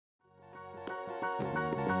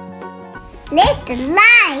Little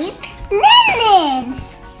life learning.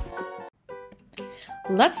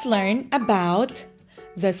 Let's learn about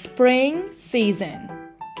the spring season.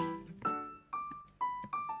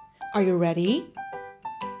 Are you ready?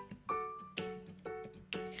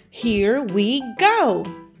 Here we go.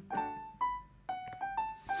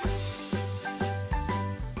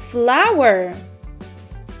 Flower.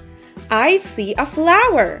 I see a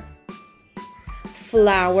flower.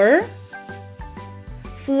 Flower.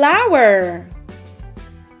 Flower.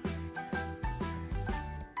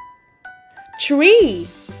 Tree.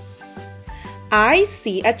 I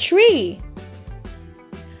see a tree.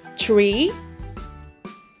 Tree.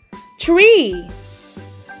 Tree.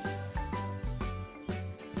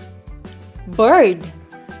 Bird.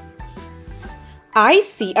 I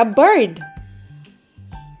see a bird.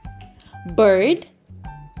 Bird.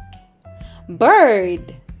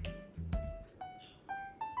 Bird.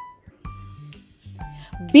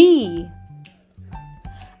 Bee.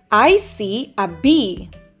 I see a bee.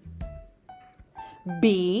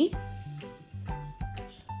 Bee.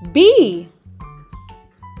 Bee.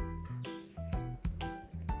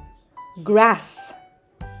 Grass.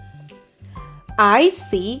 I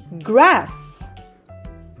see grass.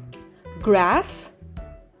 Grass.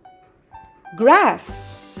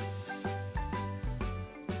 Grass.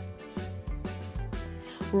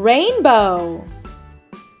 Rainbow.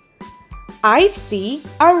 I see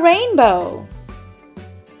a rainbow.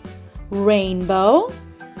 Rainbow.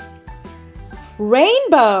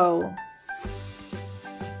 Rainbow.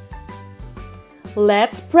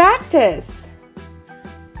 Let's practice.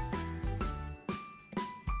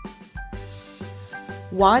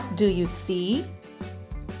 What do you see?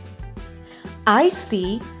 I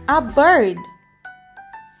see a bird.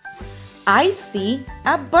 I see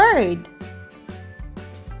a bird.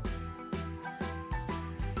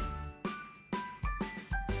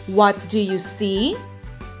 What do you see?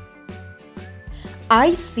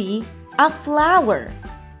 I see a flower.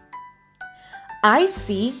 I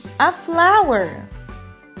see a flower.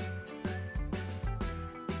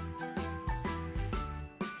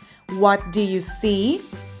 What do you see?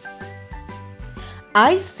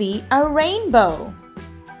 I see a rainbow.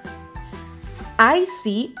 I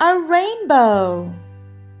see a rainbow.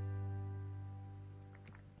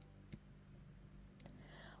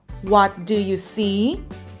 What do you see?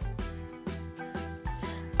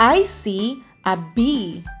 I see a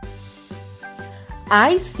bee.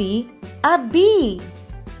 I see a bee.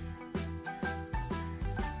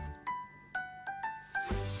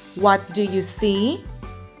 What do you see?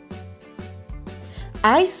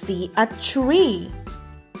 I see a tree.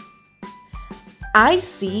 I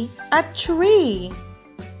see a tree.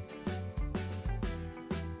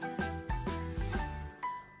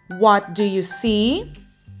 What do you see?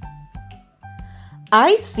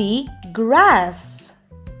 I see grass.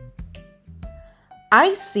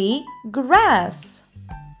 I see grass.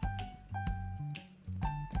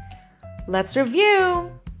 Let's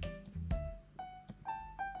review.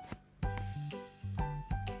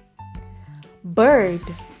 Bird.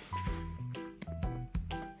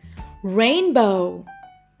 Rainbow.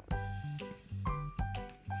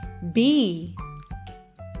 Bee.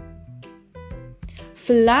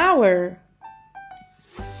 Flower.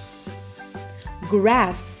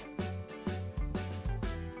 Grass.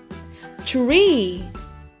 Tree.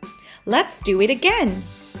 Let's do it again.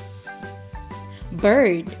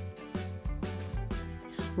 Bird.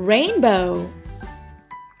 Rainbow.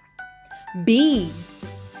 Bee.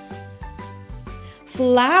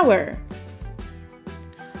 Flower.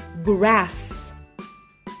 Grass.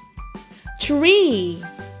 Tree.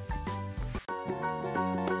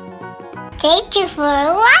 Thank you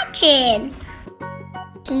for watching.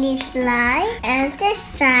 Please like and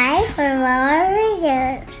subscribe for more